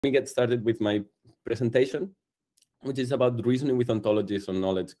me get started with my presentation, which is about reasoning with ontologies on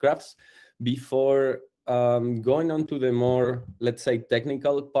knowledge graphs. Before going on to the more, let's say,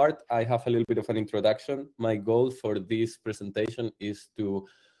 technical part, I have a little bit of an introduction. My goal for this presentation is to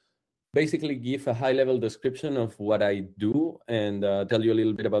basically give a high-level description of what I do and tell you a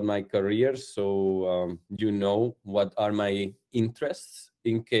little bit about my career, so you know what are my interests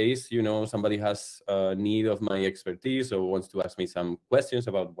in case somebody has need of my expertise or wants to ask me some questions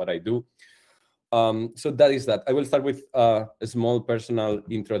about what I do. So that is that. I will start with a small personal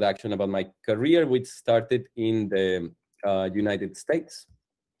introduction about my career, which started in the United States.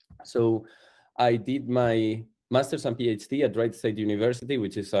 So I did my master's and PhD at Wright State University,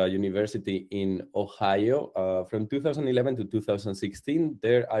 which is a university in Ohio, from 2011 to 2016.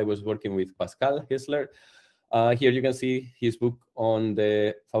 There I was working with Pascal Hessler. Here you can see his book on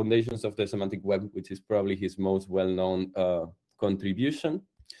the foundations of the semantic web, which is probably his most well-known contribution.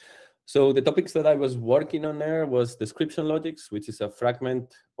 So the topics that I was working on there was description logics, which is a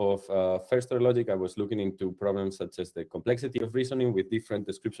fragment of first-order logic. I was looking into problems such as the complexity of reasoning with different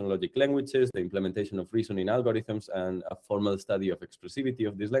description logic languages, the implementation of reasoning algorithms, and a formal study of expressivity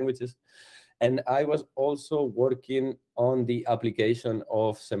of these languages. And I was also working on the application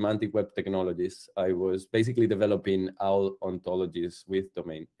of semantic web technologies. I was basically developing OWL ontologies with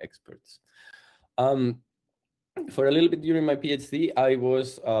domain experts. For a little bit during my PhD, I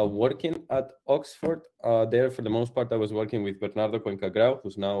was working at Oxford. There, for the most part, I was working with Bernardo Cuenca-Grau,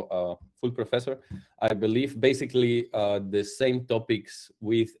 who's now a full professor. I believe basically the same topics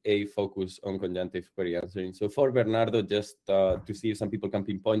with a focus on conjunctive query answering. So for Bernardo, just to see if some people can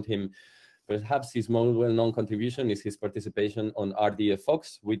pinpoint him, perhaps his most well-known contribution is his participation on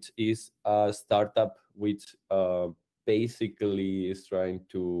RDFox, which is a startup which basically is trying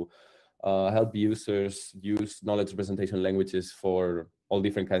to help users use knowledge representation languages for all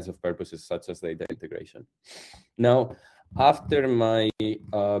different kinds of purposes, such as data integration. Now, after my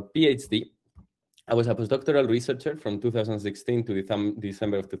PhD, I was a postdoctoral researcher from 2016 to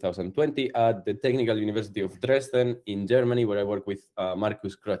December of 2020 at the Technical University of Dresden in Germany, where I work with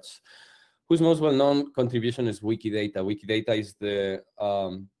Markus Krotz, whose most well-known contribution is Wikidata. Wikidata is the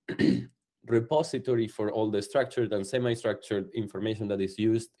repository for all the structured and semi-structured information that is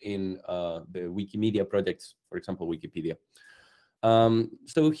used in the Wikimedia projects, for example, Wikipedia.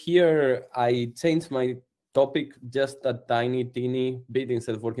 So here I changed my topic just a teeny bit.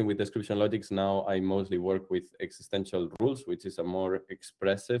 Instead of working with description logics, now I mostly work with existential rules, which is a more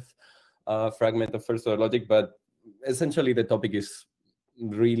expressive fragment of first-order logic, but essentially the topic is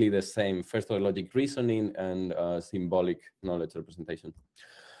really the same: first-order logic reasoning and symbolic knowledge representation.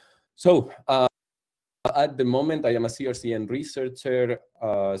 So at the moment, I am a CRCN researcher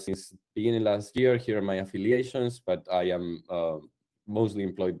since beginning last year. Here are my affiliations, but I am mostly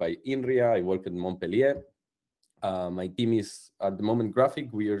employed by INRIA. I work at Montpellier. My team is at the moment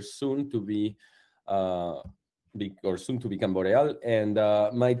GRAPHIK. We are soon to be soon to become Boreal, and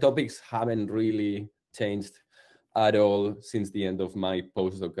my topics haven't really changed at all since the end of my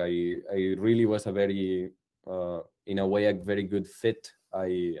postdoc. I really was a very, in a way, a very good fit.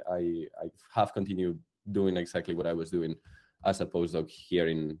 I have continued doing exactly what I was doing as a postdoc here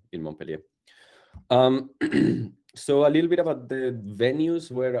in Montpellier. So a little bit about the venues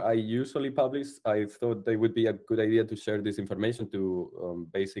where I usually publish. I thought it would be a good idea to share this information to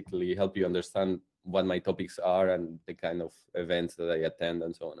basically help you understand what my topics are and the kind of events that I attend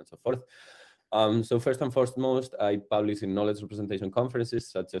and so on and so forth. So first and foremost, I publish in knowledge representation conferences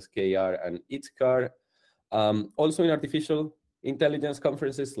such as KR and ITSCAR. Also in artificial intelligence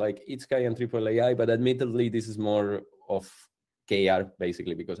conferences like ITSCAI and AAAI, but admittedly, this is more of KR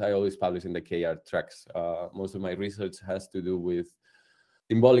basically, because I always publish in the KR tracks. Most of my research has to do with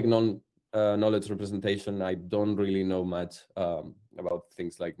symbolic knowledge representation. I don't really know much about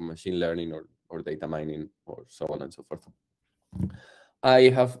things like machine learning or data mining or so on and so forth. I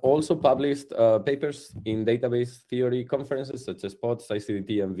have also published papers in database theory conferences such as POTS,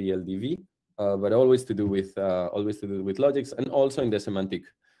 ICDT, and VLDV. But always to do with logics, and also in the semantic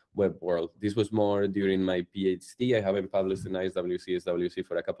web world. This was more during my PhD. I haven't published in ISWC, SWC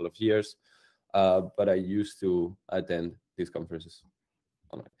for a couple of years, but I used to attend these conferences.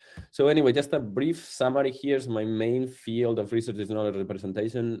 So anyway, just a brief summary. Here's my main field of research is knowledge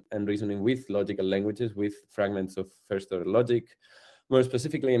representation and reasoning with logical languages with fragments of first-order logic. More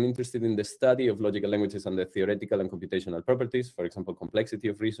specifically, I'm interested in the study of logical languages and the theoretical and computational properties, for example, complexity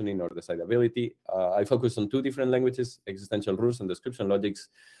of reasoning or decidability. I focus on two different languages, existential rules and description logics.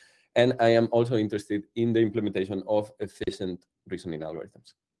 And I am also interested in the implementation of efficient reasoning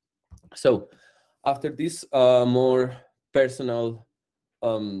algorithms. So after this more personal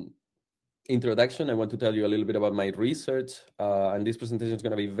introduction, I want to tell you a little bit about my research, and this presentation is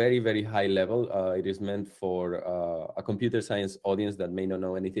going to be very, very high level. It is meant for a computer science audience that may not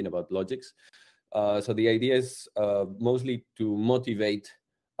know anything about logics. So the idea is mostly to motivate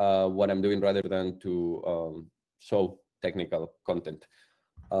what I'm doing rather than to show technical content.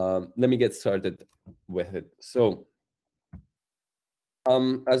 Let me get started with it. So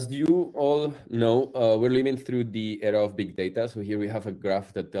as you all know, we're living through the era of big data. So here we have a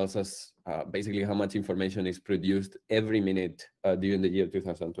graph that tells us basically how much information is produced every minute during the year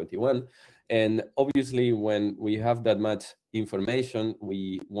 2021. And obviously, when we have that much information,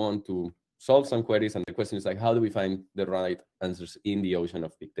 we want to solve some queries. And the question is like, how do we find the right answers in the ocean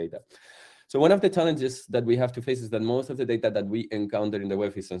of big data? So one of the challenges that we have to face is that most of the data that we encounter in the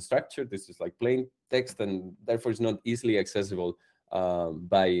web is unstructured. This is like plain text, and therefore it's not easily accessible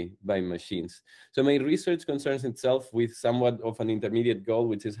by machines. So my research concerns itself with somewhat of an intermediate goal,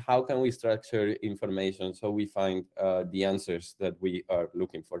 which is how can we structure information so we find the answers that we are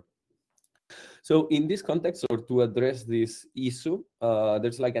looking for. So in this context, or to address this issue,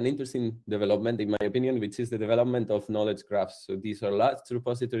 there's like an interesting development, in my opinion, which is the development of knowledge graphs. So these are large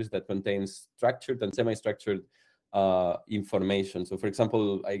repositories that contain structured and semi-structured information. So for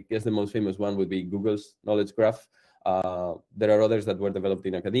example, I guess the most famous one would be Google's knowledge graph. There are others that were developed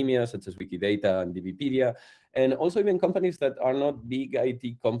in academia, such as Wikidata and DBpedia. And also even companies that are not big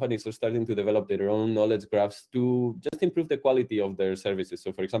IT companies are starting to develop their own knowledge graphs to just improve the quality of their services.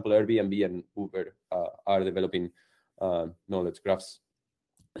 So for example, Airbnb and Uber are developing knowledge graphs.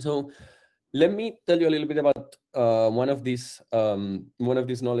 So let me tell you a little bit about one of these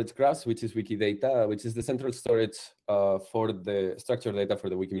knowledge graphs, which is Wikidata, which is the central storage for the structured data for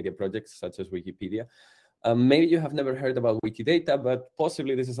the Wikimedia projects, such as Wikipedia. Maybe you have never heard about Wikidata, but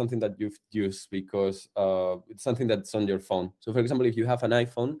possibly this is something that you've used because it's something that's on your phone. So for example, if you have an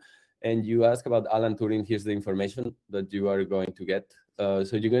iPhone and you ask about Alan Turing, here's the information that you are going to get. So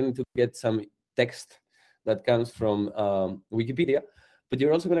you're going to get some text that comes from Wikipedia, but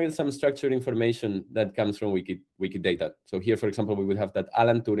you're also going to get some structured information that comes from Wikidata. So here, for example, we would have that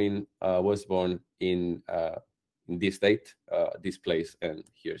Alan Turing was born in this date, this place, and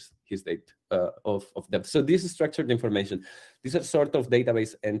here's his date of death. So this is structured information. These are sort of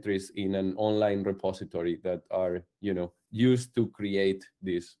database entries in an online repository that are, used to create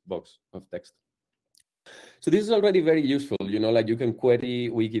this box of text. So this is already very useful, like you can query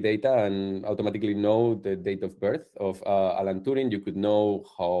Wikidata and automatically know the date of birth of Alan Turing. You could know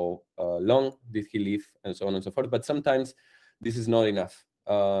how long did he live and so on and so forth. But sometimes this is not enough.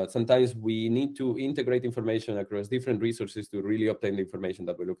 Sometimes we need to integrate information across different resources to really obtain the information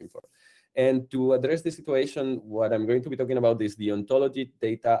that we're looking for. And to address the situation, what I'm going to be talking about is the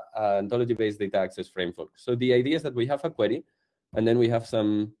ontology-based data access framework. So the idea is that we have a query, and then we have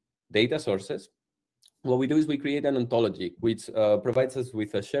some data sources. What we do is we create an ontology, which provides us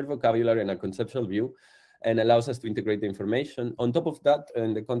with a shared vocabulary and a conceptual view, and allows us to integrate the information. On top of that,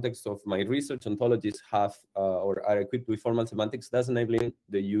 in the context of my research, ontologies have or are equipped with formal semantics, thus enabling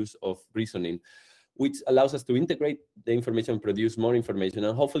the use of reasoning, which allows us to integrate the information, produce more information,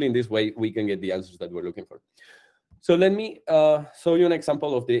 and hopefully in this way we can get the answers that we're looking for. So let me show you an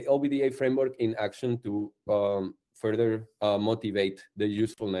example of the OBDA framework in action to further motivate the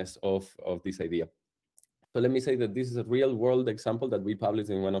usefulness of this idea. So let me say that this is a real-world example that we published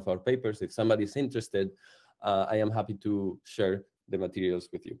in one of our papers. If somebody's interested, I am happy to share the materials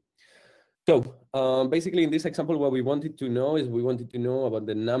with you. So basically, in this example, what we wanted to know is we wanted to know about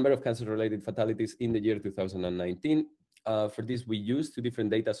the number of cancer-related fatalities in the year 2019. For this, we used two different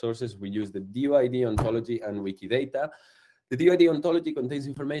data sources. We used the DOID ontology and Wikidata. The DOID ontology contains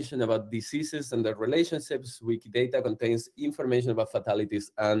information about diseases and their relationships. Wikidata contains information about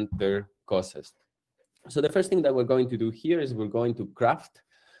fatalities and their causes. So the first thing that we're going to do here is we're going to craft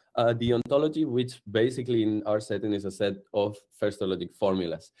the ontology, which basically in our setting is a set of firstologic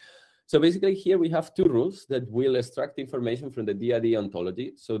formulas. So basically here we have two rules that will extract information from the DID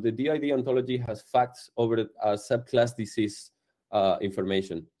ontology. So the DID ontology has facts over a subclass disease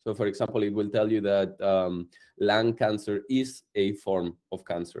information. So for example, it will tell you that lung cancer is a form of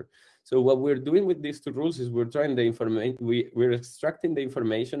cancer. So what we're doing with these two rules is we're trying the information, we're extracting the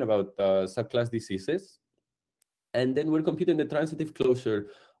information about subclass diseases, and then we're computing the transitive closure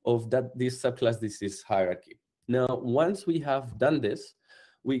of this subclass disease hierarchy. Now, once we have done this,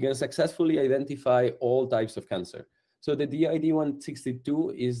 we can successfully identify all types of cancer. So the DID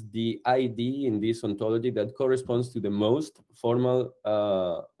 162 is the ID in this ontology that corresponds to the most formal,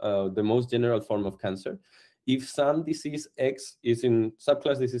 the most general form of cancer. If some disease X is in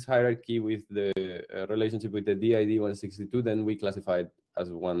subclass disease hierarchy with the relationship with the DID 162, then we classify it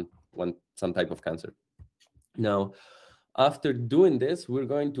some type of cancer. Now, after doing this, we're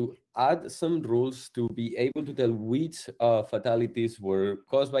going to add some rules to be able to tell which fatalities were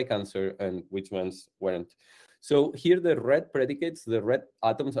caused by cancer and which ones weren't. So here the red predicates, the red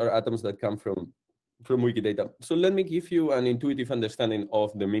atoms are atoms that come from Wikidata. So let me give you an intuitive understanding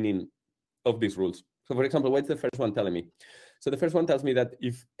of the meaning of these rules. So for example, what's the first one telling me? So the first one tells me that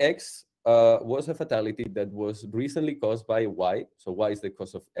if X was a fatality that was recently caused by Y, so Y is the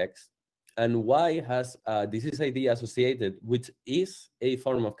cause of X, and Y has a disease ID associated, which is a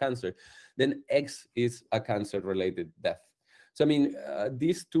form of cancer, then X is a cancer-related death. So, I mean,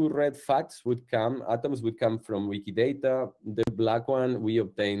 these two red facts atoms would come from Wikidata. The black one we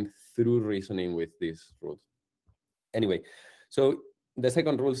obtained through reasoning with these rules. Anyway, so the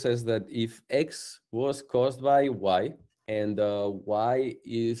second rule says that if X was caused by Y and Y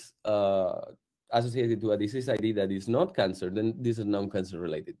is associated to a disease ID that is not cancer, then this is non-cancer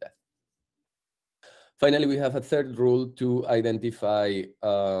related death. Finally, we have a third rule to identify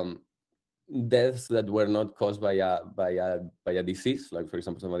deaths that were not caused by a disease, like for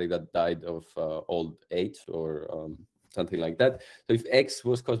example, somebody that died of old age or something like that. So if X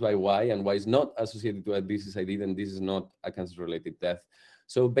was caused by Y and Y is not associated to a disease ID, then this is not a cancer-related death.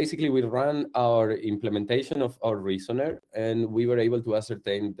 So basically, we ran our implementation of our reasoner, and we were able to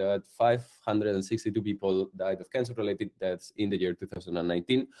ascertain that 562 people died of cancer-related deaths in the year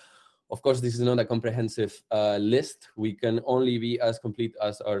 2019. Of course, this is not a comprehensive list. We can only be as complete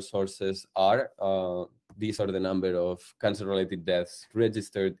as our sources are. These are the number of cancer-related deaths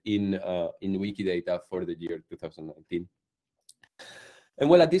registered in Wikidata for the year 2019. And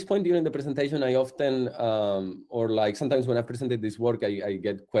well, at this point during the presentation, I often, or like sometimes when I presented this work, I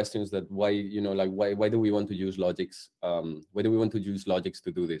get questions that why do we want to use logics? Why do we want to use logics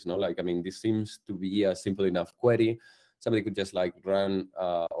to do this? No, like, I mean, this seems to be a simple enough query. Somebody could just like run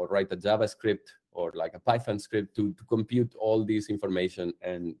or write a JavaScript or like a Python script to compute all this information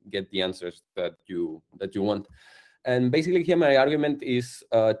and get the answers that you want. And basically here my argument is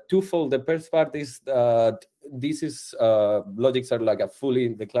twofold. The first part is that logics are like a fully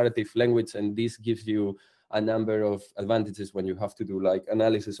declarative language, and this gives you a number of advantages when you have to do like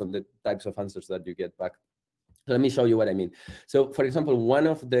analysis on the types of answers that you get back. So let me show you what I mean. So for example, one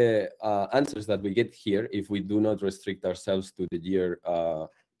of the answers that we get here, if we do not restrict ourselves to the year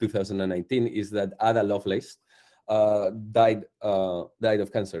 2019, is that Ada Lovelace died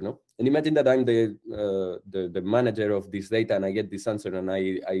of cancer, no? And imagine that I'm the manager of this data and I get this answer and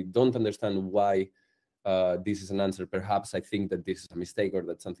I don't understand why this is an answer. Perhaps I think that this is a mistake or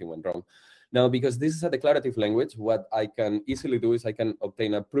that something went wrong. Now, because this is a declarative language, what I can easily do is I can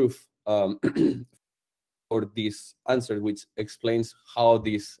obtain a proof for this answer, which explains how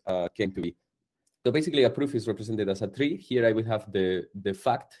this came to be. So basically, a proof is represented as a tree. Here I will have the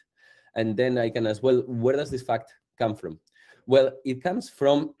fact, and then I can ask, well, where does this fact come from? Well, it comes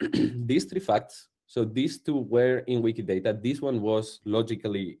from these three facts. So these two were in Wikidata. This one was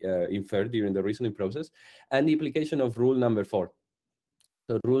logically inferred during the reasoning process, and the application of rule number 4.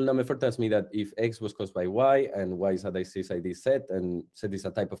 So rule number 4 tells me that if X was caused by Y and Y is a disease ID set, and set is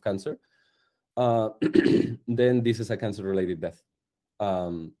a type of cancer, then this is a cancer-related death.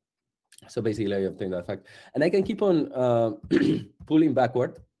 So basically, I obtain that fact. And I can keep on pulling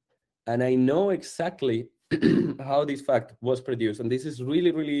backward, and I know exactly how this fact was produced. And this is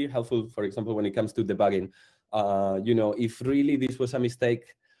really, really helpful, for example, when it comes to debugging. If really this was a mistake,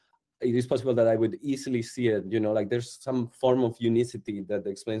 it is possible that I would easily see it, like there's some form of unicity that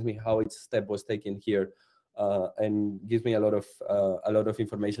explains me how each step was taken here, and gives me a lot of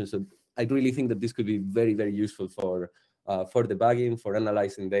information. So I really think that this could be very, very useful for debugging, for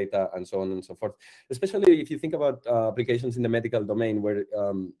analyzing data, and so on and so forth. Especially if you think about applications in the medical domain, where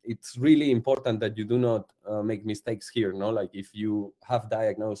it's really important that you do not make mistakes here. No, like if you have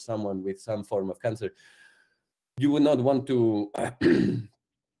diagnosed someone with some form of cancer, you would not want to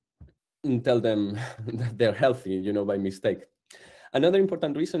tell them that they're healthy, by mistake. Another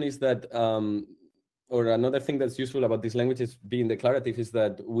important reason is that, or another thing that's useful about this language is being declarative, is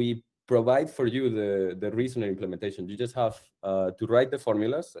that we provide for you the reasoner implementation. You just have to write the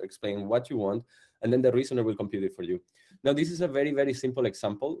formulas, explain what you want, and then the reasoner will compute it for you. Now, this is a very, very simple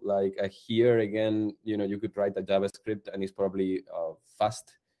example. Like here again, you could write a JavaScript and it's probably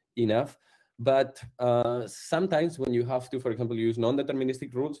fast enough. But sometimes when you have to, for example, use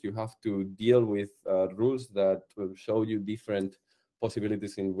non-deterministic rules, you have to deal with rules that will show you different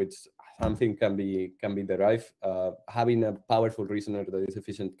possibilities in which something can be derived. Having a powerful reasoner that is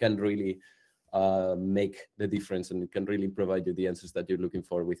efficient can really make the difference, and it can really provide you the answers that you're looking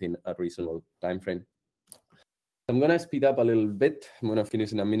for within a reasonable time frame. I'm going to speed up a little bit. I'm going to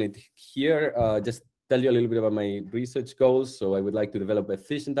finish in a minute here. Just tell you a little bit about my research goals. So I would like to develop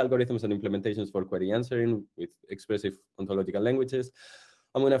efficient algorithms and implementations for query answering with expressive ontological languages.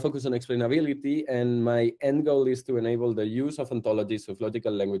 I'm going to focus on explainability, and my end goal is to enable the use of ontologies of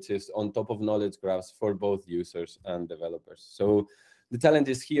logical languages on top of knowledge graphs for both users and developers. So the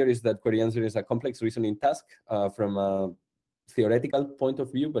challenges here is that query answering is a complex reasoning task from a theoretical point of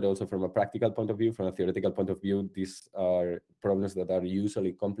view, but also from a practical point of view. From a theoretical point of view, these are problems that are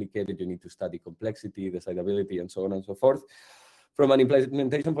usually complicated. You need to study complexity, decidability, and so on and so forth. From an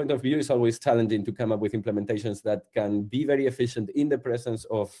implementation point of view, it's always challenging to come up with implementations that can be very efficient in the presence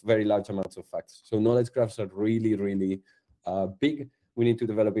of very large amounts of facts. So knowledge graphs are really, really big. We need to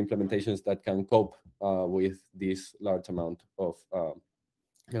develop implementations that can cope with this large amount of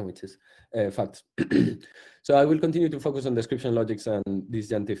languages, facts. So I will continue to focus on description logics and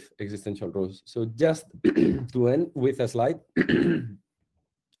disjunctive existential rules. So just to end with a slide,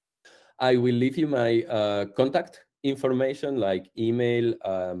 I will leave you my contact information, like email,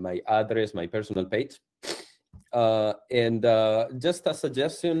 my address, my personal page. And just a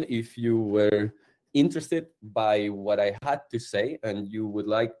suggestion, if you were interested by what I had to say and you would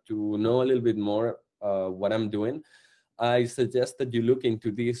like to know a little bit more what I'm doing, I suggest that you look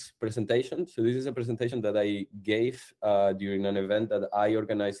into this presentation. So this is a presentation that I gave during an event that I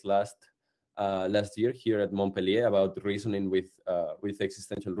organized last year here at Montpellier about reasoning with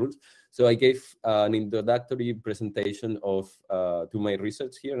existential rules. So I gave an introductory presentation of to my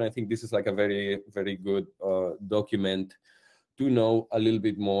research here, and I think this is like a very, very good document to know a little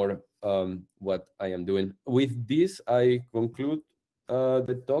bit more what I am doing. With this, I conclude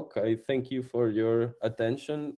the talk. I thank you for your attention,